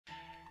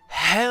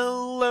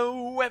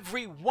Hello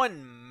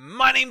everyone,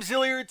 my name's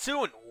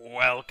Illyr2 and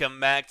welcome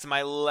back to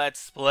my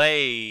Let's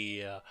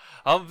Play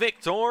of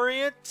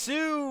Victoria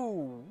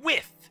 2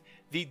 with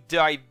the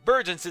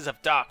Divergences of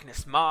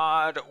Darkness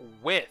mod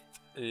with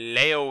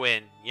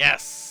Leeuwin.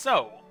 Yes,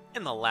 so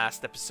in the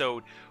last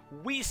episode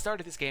we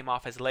started this game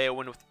off as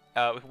Leeuwin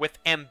with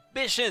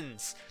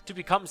ambitions to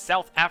become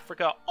South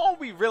Africa. All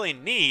we really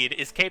need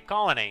is Cape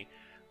Colony,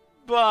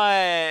 but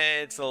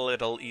it's a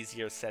little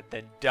easier said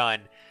than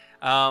done.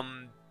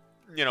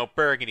 You know,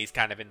 Burgundy's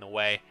kind of in the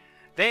way.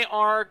 They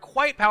are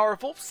quite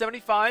powerful,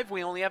 75,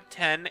 we only have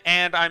 10,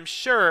 and I'm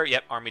sure,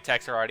 yep, army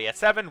techs are already at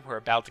 7, we're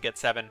about to get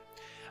 7.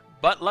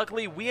 But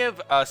luckily, we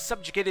have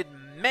subjugated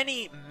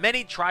many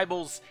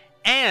tribals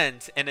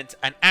and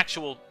an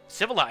actual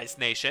civilized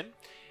nation,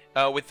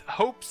 with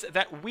hopes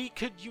that we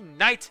could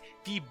unite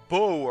the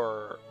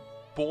Boer.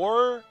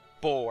 Boer.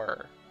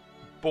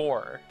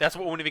 That's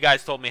what one of you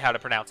guys told me how to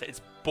pronounce it.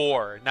 It's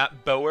Boer,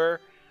 not Boer.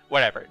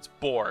 Whatever, it's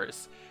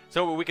Boers.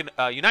 So we can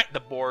unite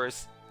the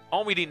Boers.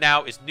 All we need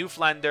now is New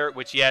Flanders,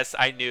 which, yes,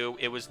 I knew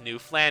it was New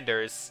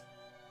Flanders.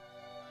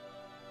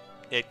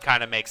 It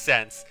kind of makes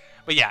sense.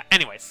 But yeah,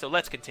 anyways, so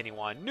let's continue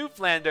on. New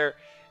Flanders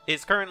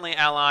is currently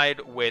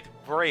allied with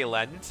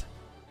Vreeland.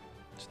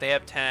 So they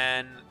have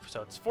 10,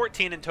 so it's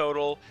 14 in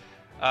total.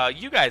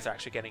 You guys are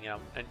actually getting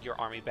your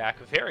army back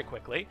very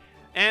quickly.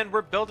 And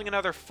we're building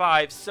another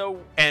 5,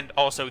 so... And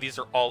also, these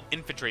are all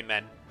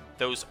infantrymen.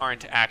 Those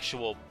aren't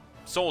actual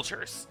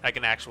soldiers, like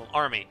an actual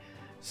army.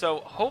 So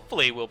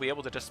hopefully we'll be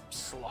able to just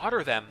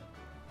slaughter them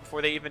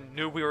before they even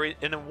knew we were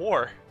in a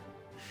war.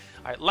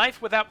 Alright,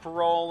 life without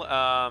parole.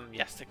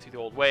 Yeah, stick to the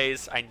old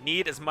ways. I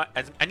need as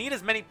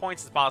many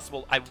points as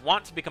possible. I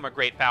want to become a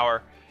great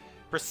power.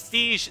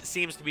 Prestige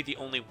seems to be the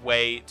only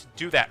way to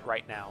do that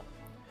right now.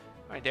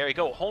 Alright, there you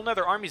go. A whole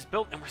nother army's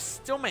built, and we're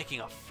still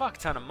making a fuck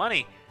ton of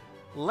money.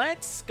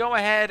 Let's go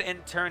ahead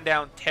and turn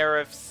down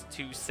tariffs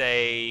to,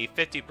 say,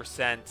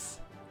 50%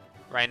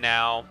 right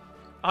now.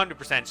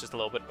 100% is just a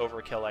little bit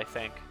overkill, I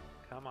think.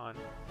 Come on.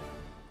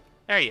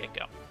 There you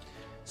go.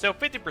 So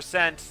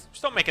 50%,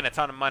 still making a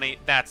ton of money.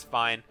 That's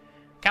fine.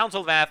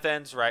 Council of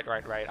Athens, right.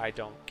 I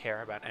don't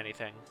care about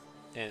anything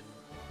in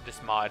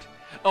this mod.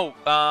 Oh,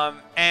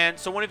 and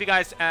so one of you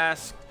guys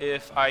asked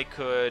if I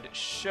could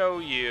show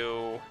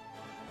you...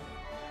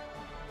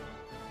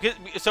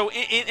 So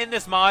in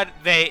this mod,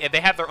 they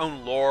have their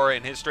own lore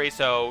and history,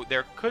 so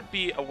there could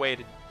be a way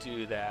to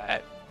do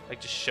that. Like,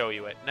 just show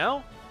you it.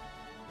 No?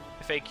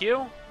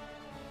 FAQ?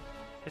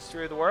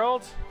 History of the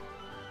world?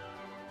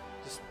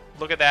 Just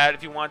look at that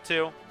if you want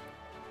to.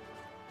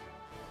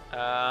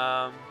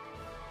 Yeah,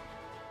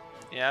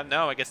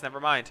 no, I guess never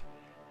mind.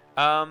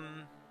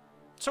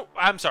 So,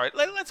 I'm sorry.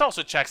 Let's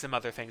also check some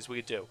other things we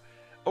could do.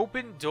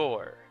 Open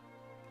door.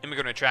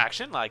 Immigrant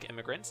attraction, like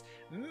immigrants.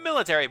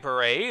 Military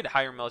parade,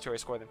 higher military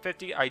score than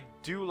 50. I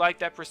do like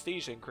that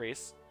prestige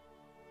increase.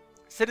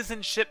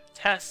 Citizenship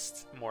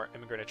test, more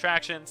immigrant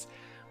attractions.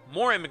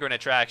 More immigrant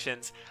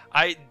attractions.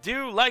 I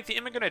do like the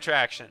immigrant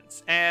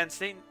attractions. And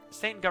state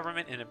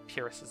government and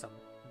empiricism.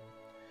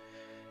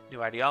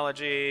 New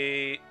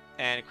ideology.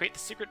 And create the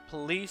secret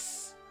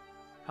police.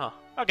 Huh.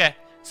 Okay.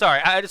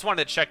 Sorry, I just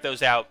wanted to check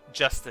those out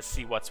just to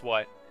see what's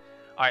what.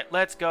 Alright,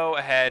 let's go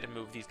ahead and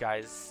move these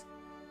guys.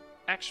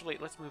 Actually,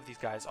 let's move these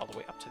guys all the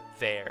way up to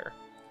there.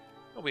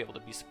 They'll be able to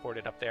be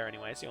supported up there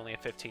anyways. You only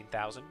have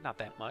 15,000. Not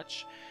that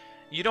much.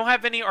 You don't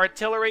have any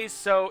artillery,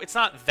 so it's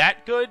not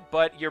that good,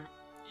 but you're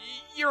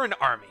an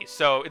army,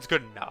 so it's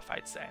good enough,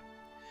 I'd say.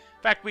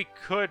 In fact, we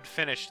could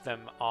finish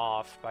them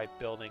off by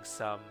building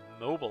some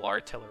mobile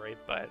artillery,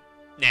 but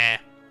nah.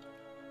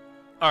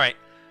 Alright,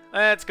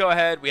 let's go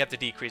ahead. We have to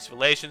decrease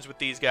relations with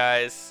these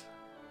guys.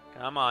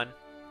 Come on.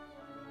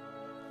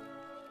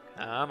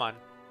 Come on.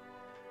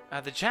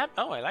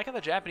 Oh, I like how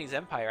the Japanese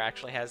Empire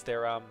actually has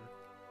their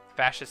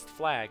fascist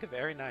flag.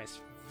 Very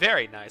nice.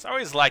 Very nice. I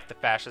always like the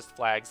fascist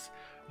flags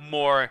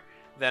more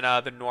than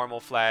the normal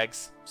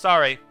flags.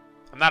 Sorry.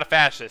 I'm not a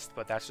fascist,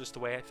 but that's just the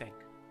way I think.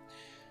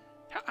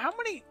 How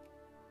many...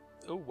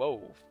 Oh,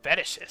 whoa.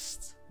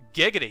 Fetishists.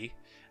 Giggity.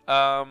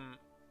 What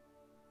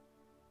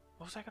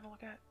was I going to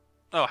look at?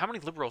 Oh, how many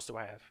liberals do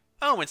I have?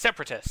 Oh, and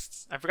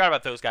separatists. I forgot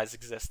about those guys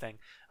existing.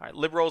 Alright,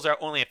 liberals are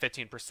only at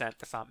 15%.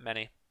 That's not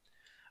many.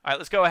 Alright,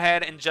 let's go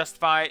ahead and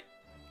justify...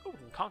 Oh, we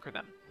can conquer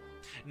them.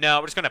 No,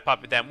 we're just going to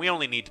puppet them. We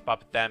only need to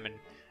puppet them, and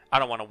I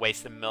don't want to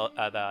waste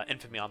the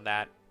infamy on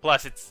that.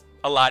 Plus, it's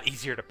a lot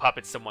easier to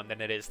puppet someone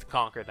than it is to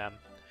conquer them.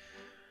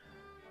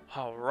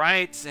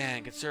 Alright,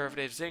 and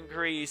conservatives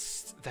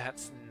increased.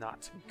 That's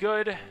not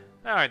good.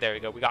 Alright, there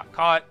we go. We got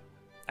caught,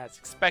 as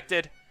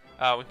expected.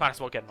 We might as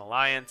well get an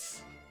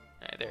alliance.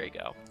 Alright, there you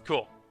go.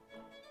 Cool.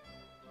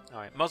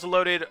 Alright,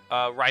 muzzle-loaded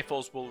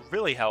rifles will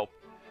really help.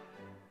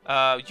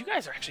 You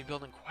guys are actually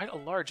building quite a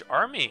large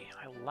army.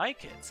 I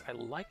like it. I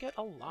like it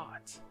a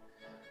lot.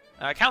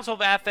 Council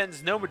of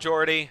Athens, no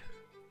majority.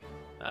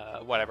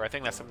 Whatever, I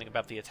think that's something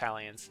about the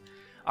Italians.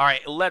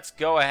 Alright, let's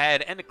go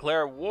ahead and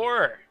declare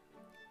war.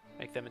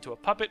 Make them into a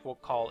puppet. We'll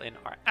call in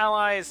our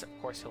allies. Of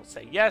course, he'll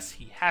say yes.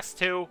 He has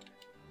to.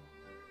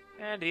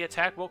 And the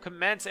attack will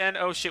commence, and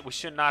oh shit, we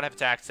should not have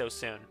attacked so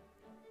soon.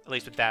 At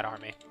least with that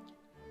army.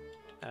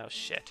 Oh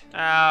shit.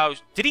 Oh,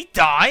 did he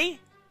die?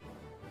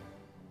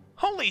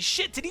 Holy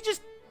shit, did he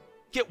just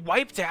get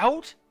wiped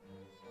out?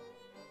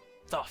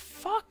 The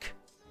fuck?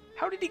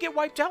 How did he get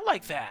wiped out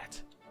like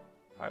that?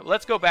 Alright, well,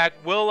 let's go back.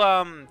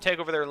 We'll take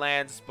over their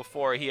lands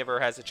before he ever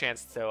has a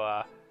chance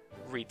to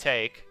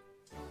retake.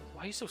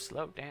 Why are you so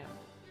slow? Damn.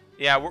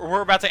 Yeah,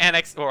 we're about to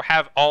annex or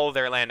have all of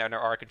their land under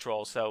our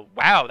control. So,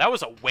 wow, that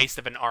was a waste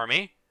of an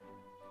army.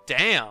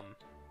 Damn.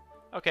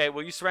 Okay,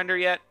 will you surrender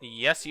yet?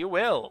 Yes, you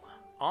will.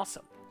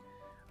 Awesome.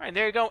 Alright,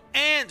 there you go.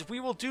 And we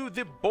will do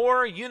the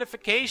Boer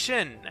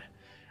Unification.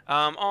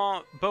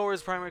 All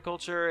Boers' primary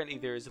culture, and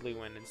either is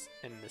living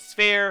in the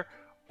sphere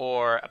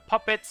or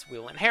puppets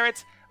will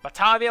inherit.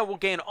 Batavia will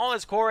gain all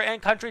its core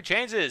and country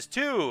changes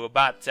to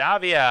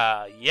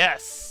Batavia.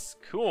 Yes,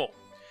 cool.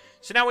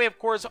 So now we have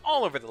cores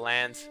all over the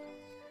land.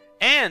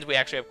 And we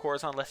actually have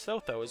cores on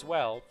Lesotho as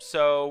well.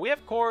 So we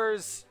have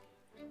cores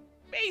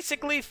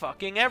basically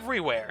fucking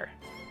everywhere.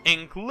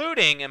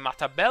 Including in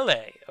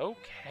Matabele.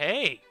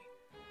 Okay.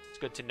 It's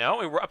good to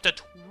know. And we're up to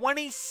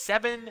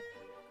 27...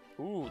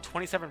 Ooh,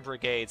 27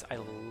 brigades. I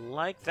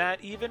like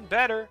that even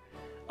better.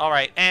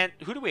 Alright, and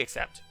who do we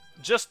accept?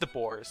 Just the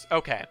Boers.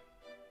 Okay.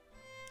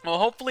 Well,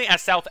 hopefully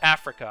as South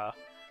Africa.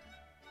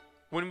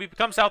 When we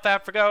become South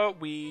Africa,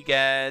 we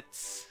get...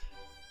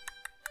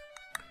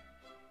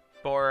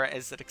 Boer,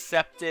 is it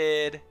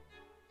accepted?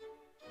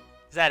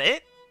 Is that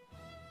it?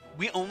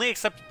 We only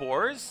accept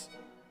Boers?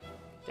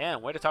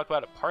 Damn, way to talk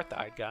about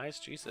apartheid, guys.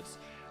 Jesus.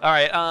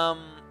 Alright,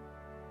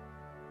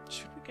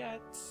 should we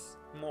get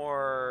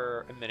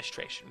more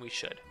administration? We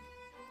should.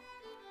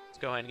 Let's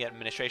go ahead and get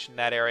administration in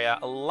that area.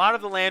 A lot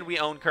of the land we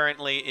own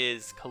currently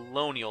is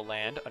colonial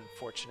land,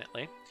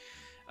 unfortunately.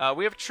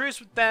 We have a truce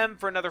with them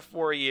for another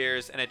 4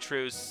 years, and a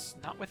truce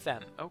not with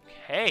them.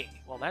 Okay,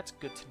 well that's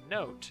good to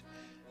note.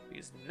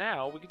 Because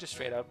now we can just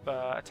straight up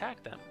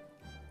attack them.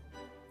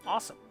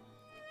 Awesome.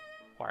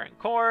 Acquiring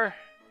core.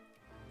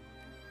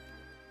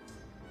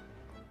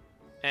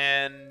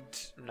 And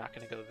I'm not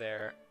going to go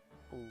there.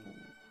 Ooh,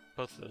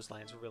 both of those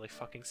lands really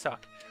fucking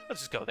suck. Let's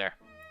just go there.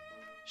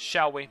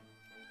 Shall we?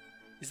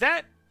 Is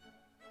that...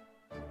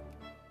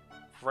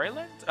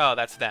 Freyland? Oh,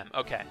 that's them.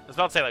 Okay. I was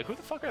about to say, like, who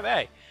the fuck are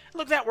they?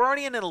 Look at that. We're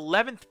already in an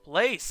 11th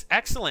place.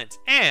 Excellent.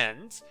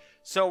 And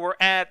so we're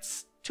at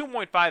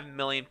 2.5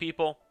 million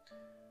people.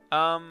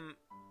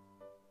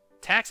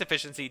 Tax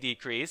efficiency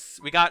decrease.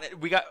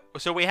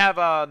 So we have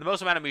the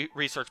most amount of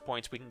research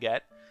points we can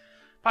get.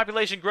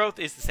 Population growth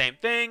is the same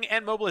thing,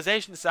 and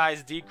mobilization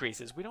size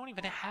decreases. We don't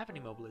even have any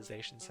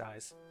mobilization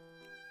size.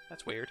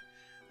 That's weird.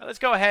 Let's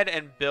go ahead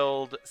and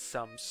build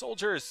some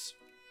soldiers.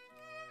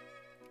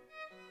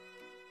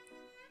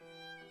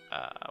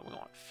 We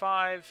want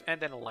 5,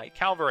 and then a light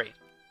cavalry.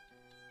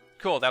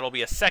 Cool, that'll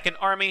be a second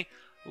army.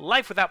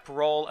 Life without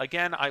parole.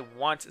 Again, I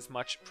want as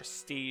much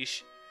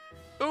prestige.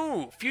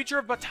 Ooh, future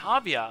of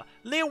Batavia.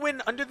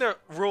 Leeuwin, under the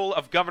rule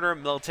of Governor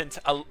Militant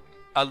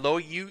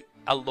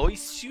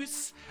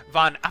Aloysius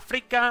van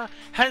Afrika,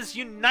 has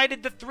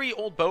united the 3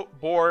 old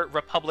Boer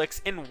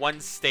republics in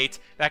one state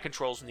that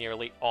controls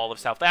nearly all of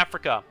South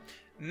Africa.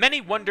 Many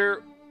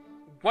wonder,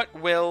 what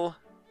will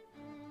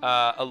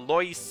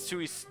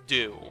Aloysius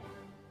do?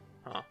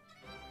 Huh.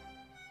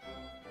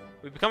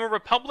 We become a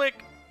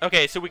republic?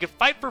 Okay, so we could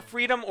fight for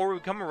freedom or we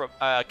become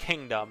a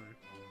kingdom.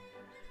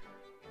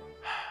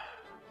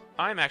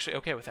 I'm actually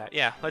okay with that.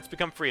 Yeah, let's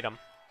become freedom.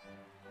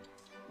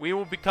 We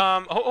will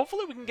become...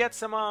 hopefully we can get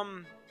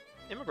some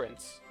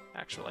immigrants,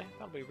 actually.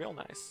 That'll be real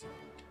nice.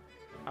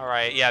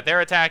 Alright, yeah,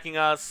 they're attacking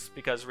us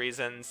because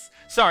reasons.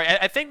 Sorry,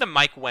 I think the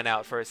mic went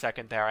out for a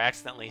second there. I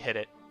accidentally hit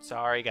it.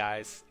 Sorry,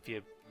 guys, if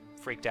you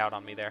freaked out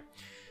on me there.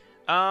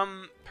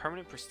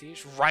 Permanent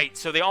prestige? Right,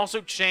 so they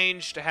also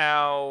changed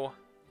how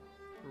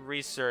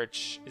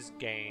research is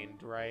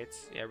gained, right?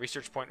 Yeah,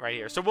 research point right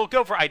here. So we'll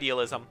go for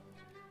idealism,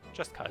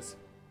 just because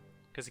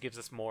it gives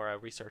us more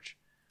research.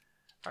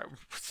 All right,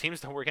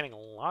 seems that we're getting a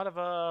lot of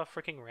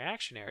freaking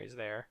reactionaries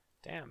there.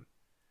 Damn.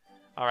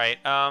 All right,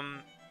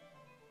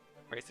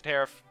 raise the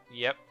tariff.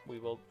 Yep, we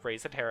will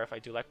raise the tariff. I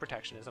do like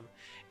protectionism.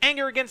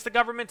 Anger against the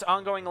government,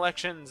 ongoing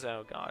elections.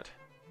 Oh god,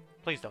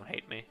 please don't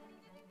hate me.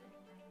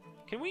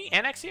 Can we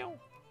annex you?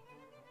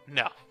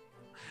 No.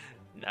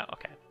 No,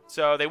 okay.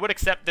 So they would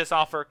accept this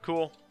offer.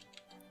 Cool.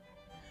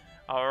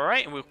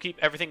 Alright, and we'll keep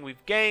everything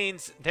we've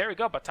gained. There we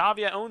go.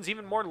 Batavia owns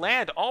even more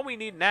land. All we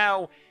need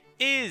now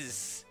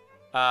is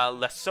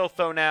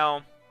Lesotho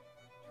now.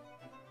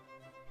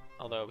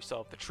 Although we still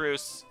have the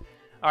truce.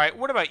 Alright,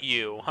 what about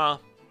you, huh?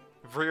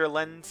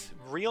 Vreeland?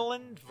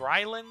 Whatever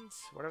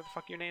the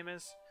fuck your name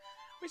is.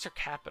 Where's your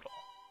capital?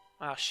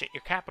 Oh shit,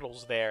 your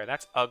capital's there.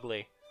 That's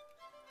ugly.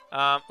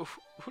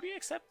 Who do you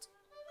accept?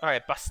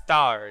 Alright,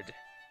 Bastard.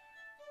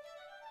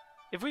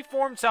 If we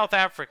form South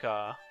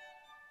Africa...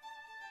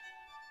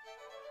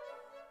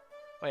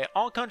 Wait,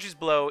 all countries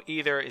below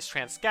either is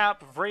Transcap,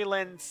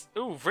 Vreeland...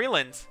 Ooh,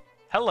 Vreeland!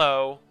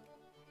 Hello!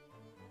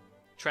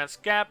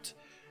 Transcapped,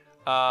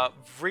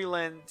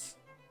 Vreeland...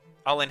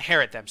 I'll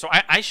inherit them. So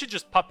I should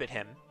just puppet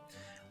him.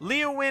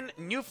 Leeuwin,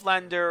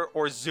 Newfoundlander,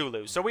 or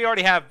Zulu. So we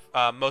already have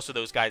most of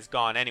those guys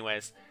gone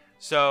anyways.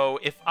 So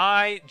if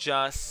I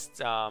just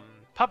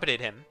puppeted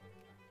him,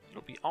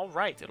 it'll be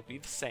alright. It'll be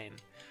the same.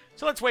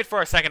 So let's wait for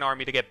our second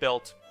army to get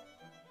built.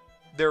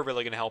 They're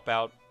really going to help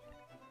out.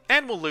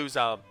 And we'll lose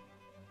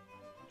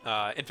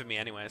infamy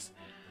anyways.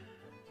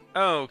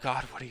 Oh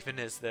god, what even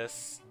is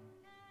this?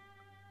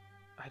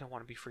 I don't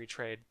want to be free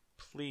trade.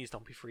 Please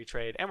don't be free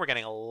trade. And we're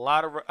getting a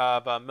lot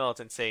of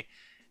militancy.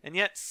 And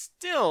yet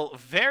still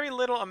very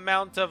little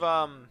amount of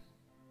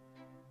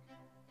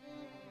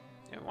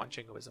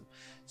jingoism.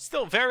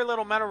 Still very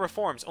little amount of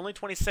reforms. Only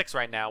 26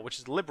 right now, which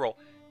is liberal.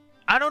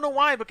 I don't know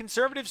why, but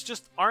conservatives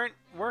just aren't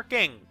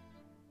working.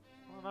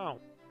 I don't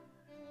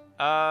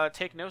know.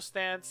 Take no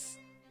stance.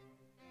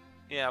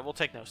 Yeah, we'll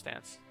take no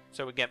stance.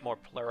 So we get more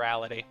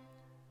plurality.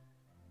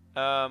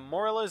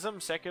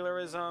 Moralism,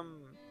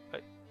 secularism.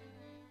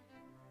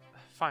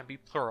 Fine, be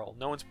plural.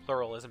 No one's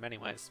pluralism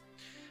anyways.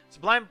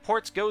 Sublime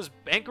Ports goes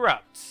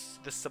bankrupt.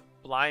 The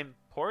Sublime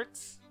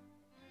Ports?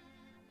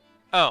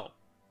 Oh,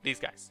 these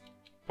guys.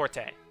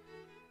 Porte.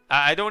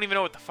 I don't even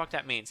know what the fuck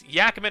that means.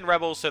 Yakima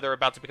rebels, so they're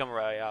about to become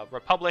a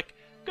republic.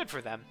 Good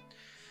for them.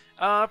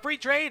 Free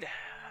trade?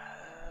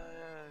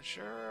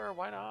 Sure,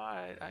 why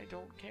not? I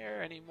don't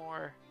care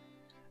anymore.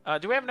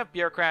 Do we have enough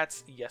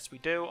bureaucrats? Yes, we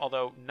do,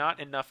 although not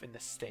enough in the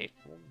state.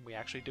 We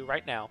actually do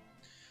right now.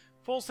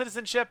 Full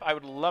citizenship? I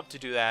would love to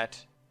do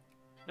that.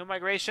 No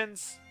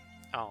migrations?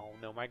 Oh,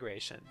 no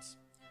migrations.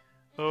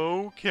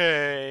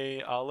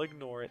 Okay, I'll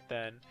ignore it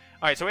then.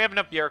 Alright, so we have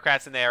enough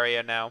bureaucrats in the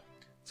area now.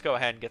 Let's go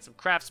ahead and get some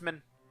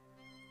craftsmen.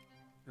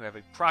 We have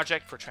a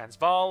project for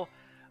Transvaal.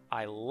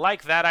 I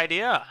like that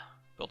idea.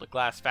 Build a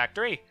glass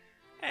factory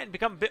and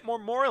become a bit more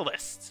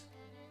moralist.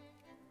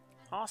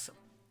 Awesome.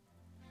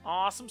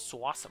 Awesome,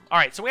 swawesome.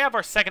 Alright, so we have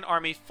our second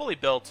army fully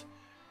built.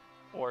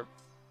 Or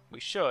we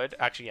should.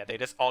 Actually, yeah, they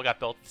just all got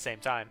built at the same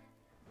time.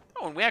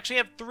 Oh, and we actually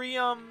have 3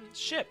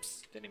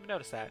 ships. Didn't even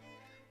notice that.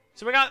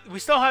 So we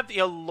still have the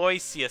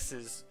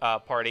Aloysius's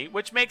party,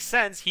 which makes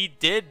sense. He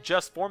did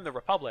just form the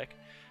Republic.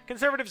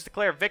 Conservatives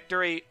declare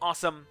victory.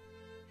 Awesome.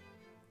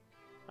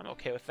 I'm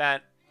okay with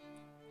that.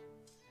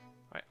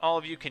 Alright, all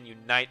of you can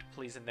unite,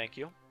 please and thank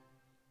you.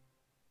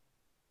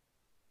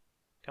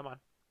 Come on.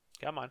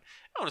 Come on.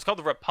 Oh, it's called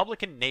the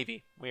Republican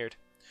Navy. Weird.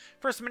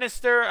 First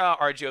Minister,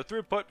 RGO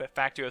throughput, but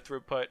Factorio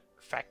throughput.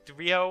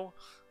 Factorio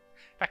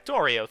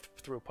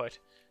throughput.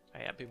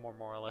 Yeah, be more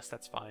moralist,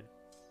 that's fine.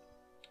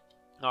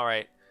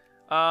 Alright.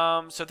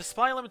 So the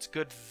supply limit's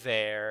good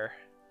there.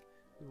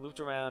 We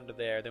moved around to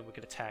there, then we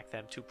could attack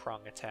them.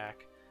 2-prong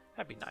attack.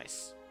 That'd be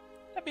nice.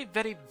 That'd be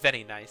very,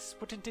 very nice,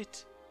 wouldn't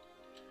it?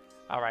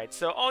 Alright,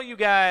 so all you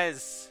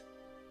guys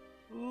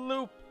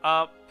loop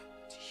up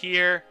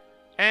here,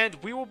 and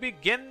we will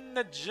begin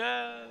the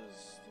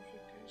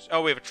justification.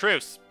 Oh, we have a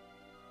truce.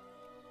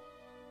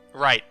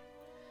 Right.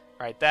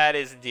 Right, that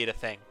is indeed a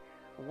thing.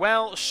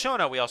 Well,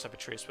 Shona we also have a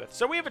truce with.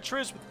 So we have a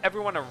truce with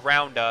everyone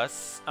around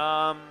us.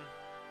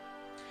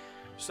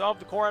 Solve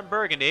the core on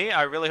Burgundy.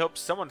 I really hope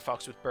someone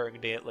fucks with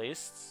Burgundy at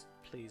least.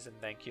 Please and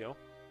thank you.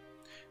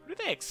 Who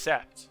do they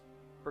accept?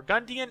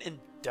 Burgundian and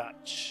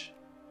Dutch.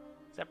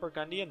 Is that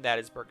Burgundian? That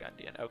is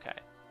Burgundian. Okay.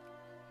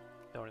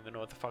 Don't even know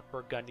what the fuck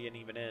Burgundian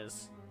even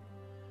is.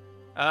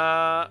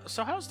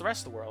 So how's the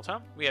rest of the world, huh?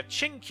 We have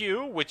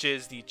Qingqiu, which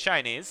is the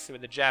Chinese,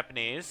 with the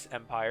Japanese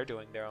Empire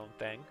doing their own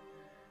thing.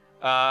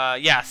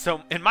 Yeah,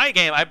 so in my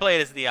game, I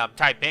played as the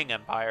Taiping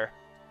Empire.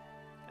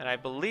 And I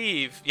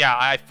believe, yeah,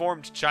 I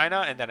formed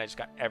China, and then I just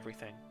got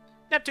everything.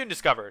 Neptune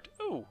discovered.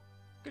 Ooh,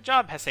 good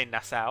job, Hesse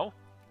Nassau.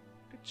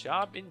 Good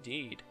job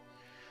indeed.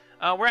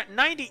 We're at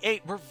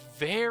 98. We're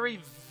very,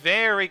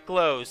 very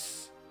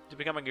close to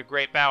becoming a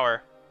great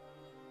power.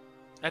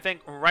 I think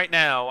right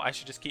now, I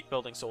should just keep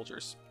building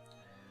soldiers.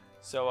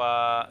 So,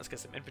 let's get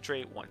some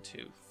infantry. 1,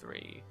 2,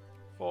 3,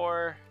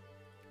 4,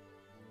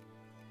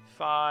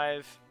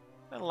 5.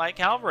 And light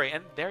cavalry.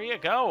 And there you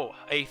go.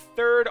 A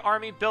third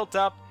army built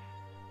up.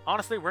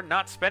 Honestly, we're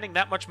not spending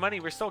that much money.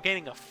 We're still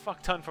gaining a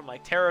fuck ton from,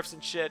 like, tariffs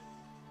and shit.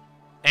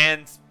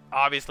 And,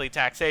 obviously,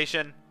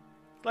 taxation.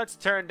 Let's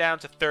turn down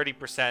to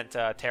 30%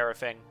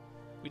 tariffing.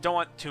 We don't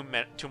want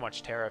too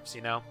much tariffs,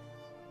 you know?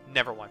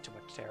 Never want too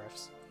much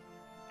tariffs.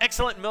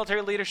 Excellent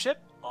military leadership.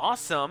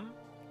 Awesome.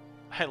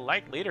 I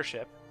like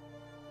leadership.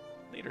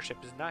 Leadership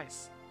is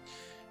nice.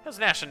 How's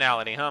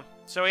nationality, huh?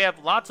 So we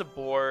have lots of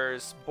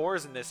Boers.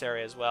 Boers in this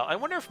area as well. I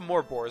wonder if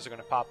more Boers are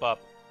going to pop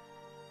up.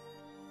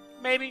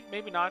 Maybe,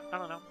 maybe not. I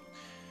don't know.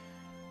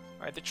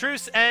 Alright, the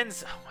truce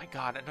ends. Oh my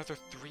god, another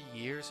 3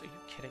 years? Are you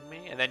kidding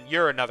me? And then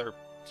you're another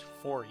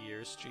 4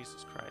 years.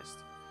 Jesus Christ.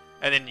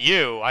 And then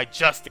you, I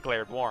just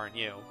declared war on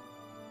you.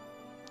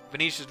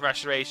 Venetia's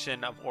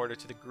restoration of order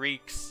to the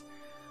Greeks.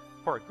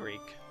 Poor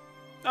Greek.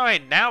 Oh,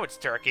 wait, now it's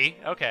Turkey.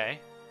 Okay.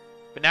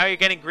 But now you're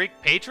getting Greek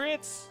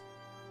patriots?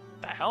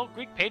 What the hell?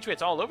 Greek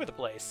patriots all over the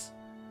place.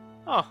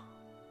 Oh.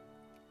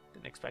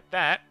 Didn't expect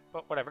that,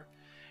 but whatever.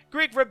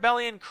 Greek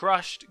rebellion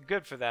crushed.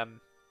 Good for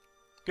them.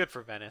 Good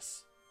for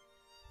Venice.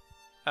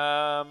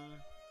 Right,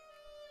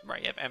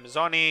 you have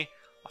Amazonia,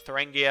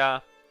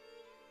 Lotharingia.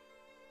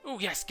 Ooh,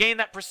 yes, gain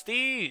that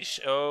prestige.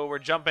 Oh, we're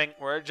jumping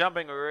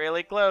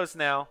really close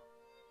now.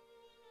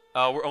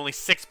 Oh, we're only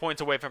 6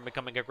 points away from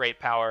becoming a great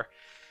power.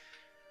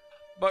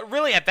 But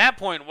really, at that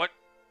point, what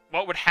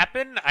would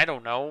happen? I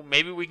don't know.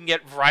 Maybe we can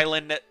get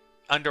Vryland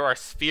under our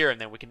sphere,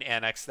 and then we can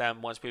annex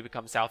them once we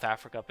become South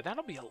Africa. But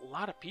that'll be a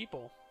lot of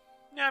people.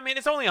 Yeah, I mean,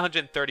 it's only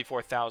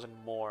 134,000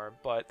 more,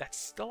 but that's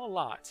still a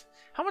lot.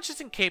 How much is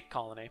in Cape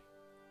Colony?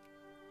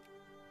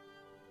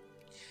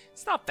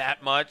 It's not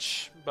that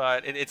much,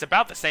 but it's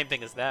about the same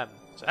thing as them,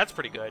 so that's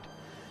pretty good.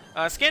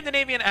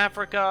 Scandinavian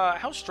Africa,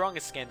 how strong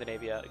is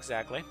Scandinavia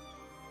exactly?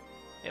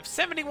 They have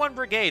 71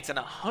 brigades and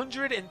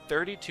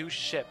 132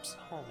 ships.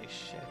 Holy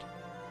shit.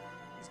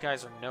 These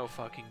guys are no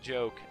fucking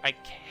joke. I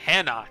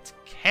cannot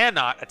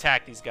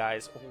attack these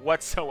guys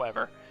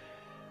whatsoever.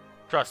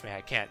 Trust me,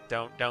 I can't.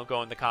 Don't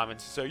go in the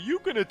comments and say, you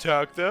can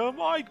attack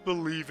them, I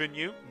believe in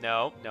you.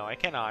 No, I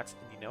cannot.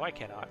 You know I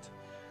cannot.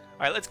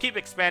 Alright, let's keep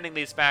expanding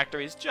these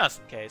factories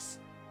just in case.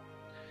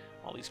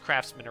 All these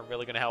craftsmen are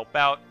really going to help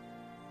out.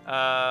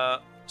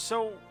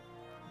 So,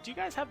 do you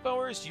guys have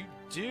Boers? You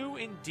do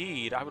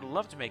indeed. I would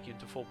love to make you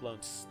into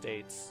full-blown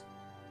states.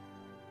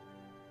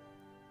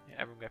 Yeah,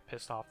 everyone got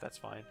pissed off. That's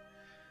fine.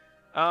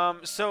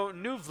 So,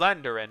 New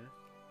Vlaanderen,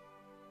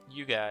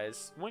 you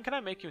guys, when can I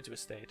make you into a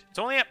state? It's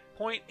only at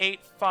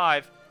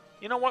 0.85.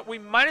 You know what? We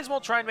might as well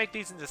try and make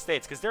these into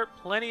states, because there are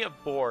plenty of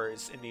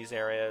Boers in these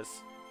areas.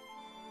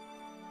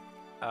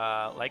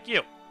 Like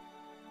you.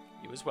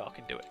 You as well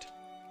can do it.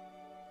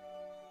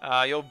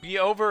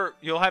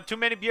 You'll have too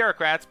many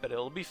bureaucrats, but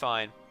it'll be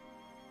fine.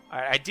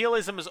 Alright,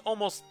 idealism is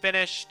almost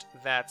finished.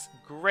 That's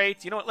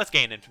great. You know what? Let's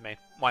gain infamy.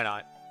 Why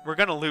not? We're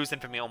gonna lose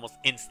infamy almost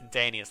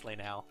instantaneously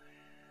now.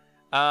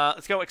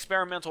 Let's go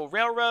experimental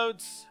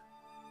railroads.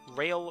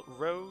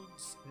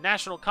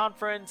 National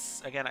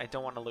conference. Again, I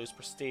don't want to lose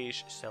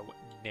prestige, so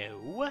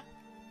no.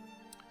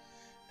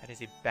 That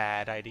is a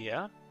bad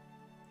idea.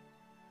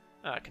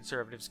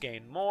 Conservatives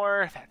gain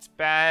more. That's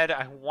bad.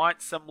 I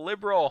want some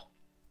liberals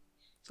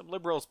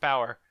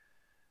power.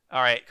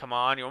 Alright, come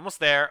on. You're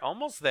almost there.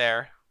 Almost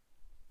there.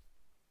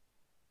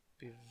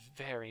 Be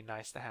very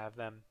nice to have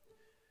them.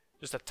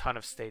 Just a ton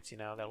of states, you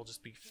know. That'll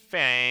just be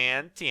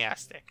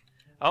fantastic.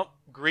 Oh,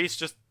 Greece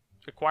just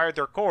acquired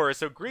their core,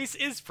 so Greece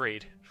is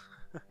freed.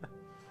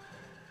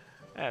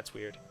 That's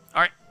weird.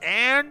 Alright,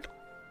 and...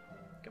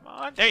 come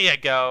on. There you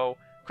go.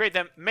 Create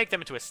them. Make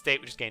them into a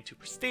state. We just gained 2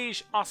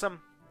 prestige.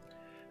 Awesome.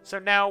 So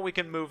now we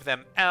can move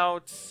them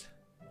out.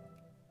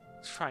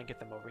 Let's try and get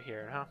them over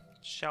here, huh?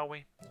 Shall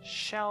we?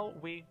 Shall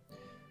we?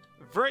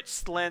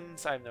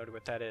 Vertslens, I have no idea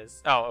what that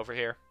is. Oh, over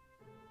here.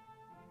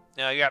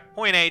 Now you got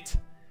 0.8.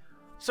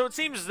 So it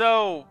seems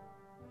though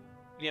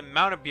the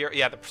amount of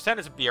the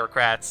percentage of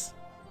bureaucrats,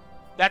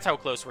 that's how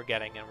close we're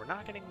getting, and we're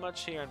not getting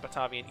much here in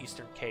Batavia and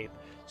Eastern Cape.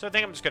 So I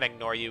think I'm just gonna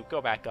ignore you.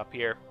 Go back up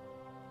here.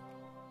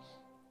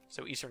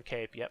 So Eastern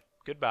Cape, yep,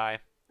 goodbye.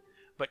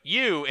 But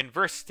you in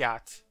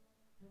Verstaat,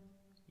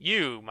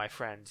 you, my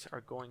friends,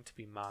 are going to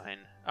be mine.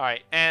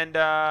 Alright, and,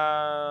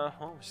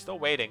 we're still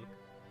waiting.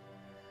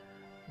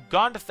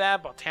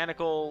 Gondathab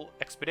Botanical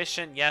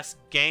Expedition, yes,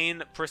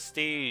 gain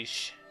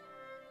prestige.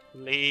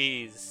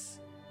 Please.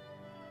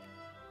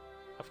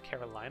 Of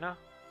Carolina?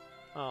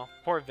 Oh,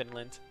 poor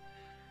Vinland.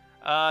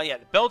 Yeah,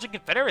 the Belgian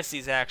Confederacy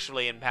is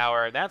actually in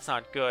power. That's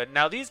not good.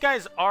 Now, these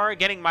guys are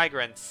getting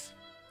migrants.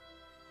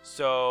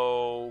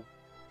 So...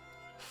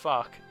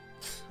 fuck.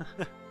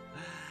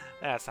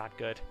 That's not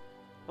good.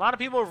 A lot of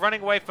people are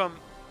running away from...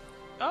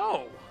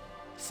 oh!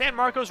 San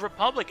Marcos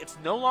Republic. It's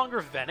no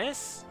longer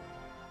Venice?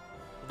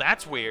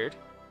 That's weird.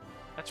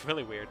 That's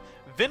really weird.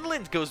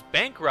 Vinland goes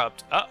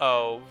bankrupt.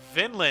 Uh-oh.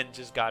 Vinland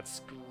just got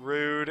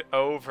screwed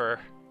over.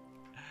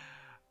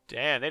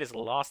 Damn, they just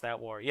lost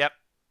that war. Yep.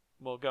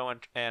 We'll go and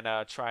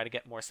try to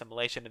get more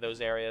assimilation in those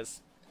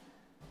areas.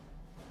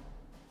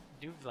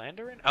 New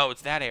Vlaanderen? Oh,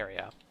 it's that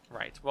area.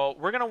 Right. Well,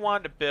 we're going to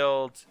want to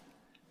build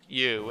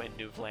you in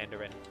New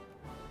Vlaanderen.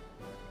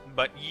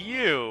 But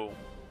you...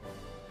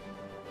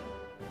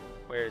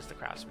 where's the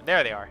craftsman?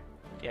 There they are.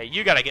 Yeah,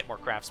 you gotta get more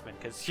craftsmen,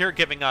 because you're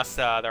giving us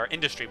our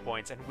industry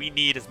points, and we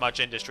need as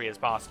much industry as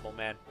possible,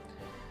 man.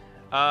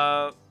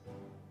 Should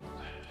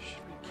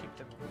we keep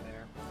them over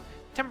there?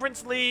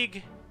 Temperance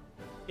League.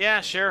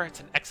 Yeah, sure.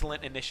 It's an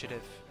excellent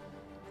initiative.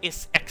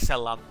 It's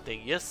excellente,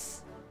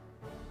 yes.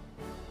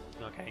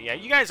 Okay, yeah,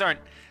 you guys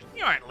aren't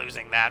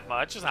losing that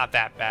much. It's not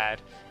that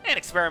bad. And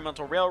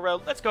experimental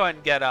railroad. Let's go ahead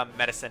and get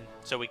medicine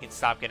so we can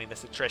stop getting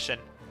this attrition.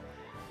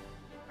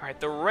 All right,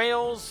 the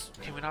rails.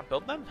 Can we not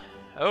build them?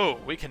 Oh,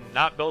 we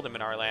cannot build them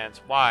in our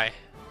lands. Why?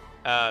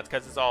 It's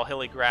because it's all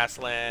hilly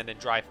grassland and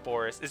dry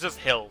forest. It's just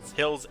hills.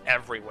 Hills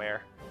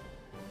everywhere.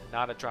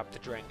 Not a drop to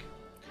drink.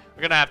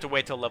 We're going to have to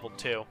wait till level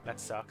 2. That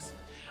sucks.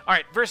 All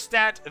right,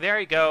 Verstaat, there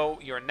you go.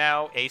 You're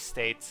now a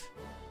state.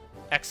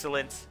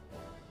 Excellent.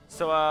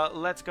 So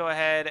let's go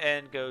ahead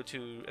and go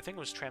to, I think it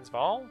was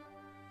Transvaal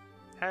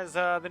has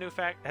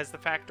the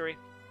factory.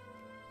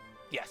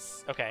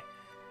 Yes, okay.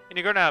 And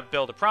you're going to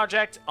build a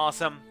project.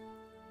 Awesome.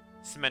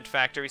 cement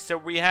factories. So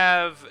we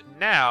have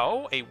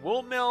now a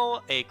wool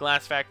mill, a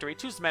glass factory,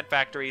 2 cement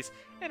factories,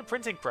 and a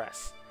printing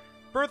press.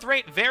 Birth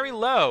rate very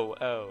low.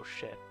 Oh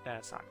shit,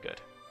 that's not good.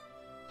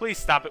 Please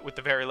stop it with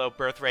the very low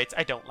birth rates.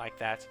 I don't like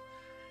that.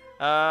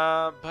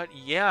 But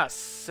yeah,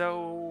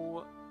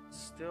 so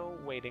still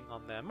waiting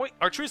on them. Wait,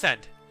 our truce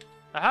end.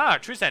 Aha,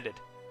 truce ended.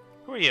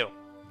 Who are you?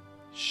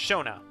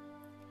 Shona.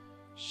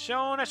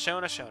 Shona.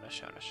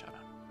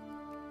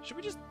 Should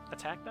we just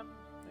attack them?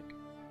 Like,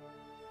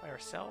 by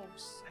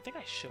ourselves? I think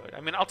I should.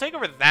 I mean, I'll take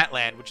over that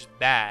land, which is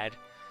bad.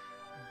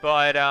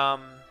 But,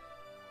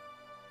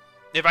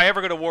 if I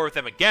ever go to war with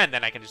them again,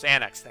 then I can just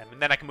annex them.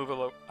 And then I can move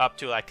up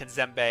to, like,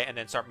 Kanzembe and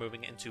then start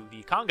moving into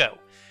the Congo,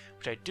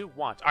 which I do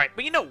want. Alright,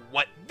 but you know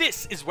what?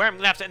 This is where I'm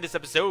going to have to end this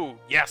episode.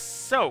 Yes,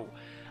 so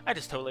I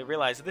just totally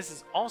realized that this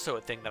is also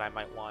a thing that I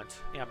might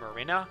want. Yeah,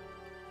 Marina.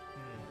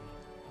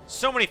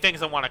 So many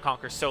things I want to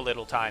conquer, so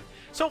little time.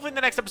 So hopefully in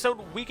the next episode,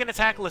 we can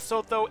attack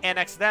Lesotho,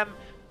 annex them.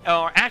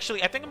 Or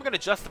actually, I think I'm going to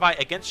justify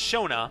against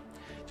Shona,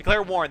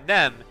 declare war on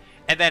them,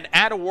 and then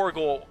add a war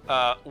goal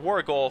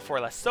for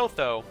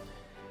Lesotho,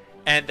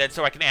 and then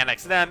so I can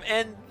annex them,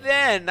 and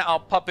then I'll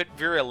puppet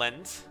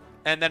Virulent,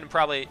 and then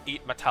probably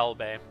eat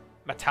Matabele.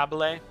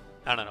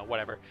 I don't know,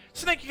 whatever.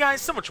 So thank you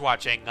guys so much for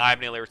watching.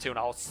 I'm Neil2, and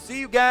I'll see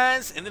you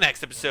guys in the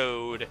next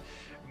episode.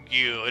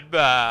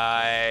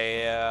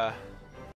 Goodbye.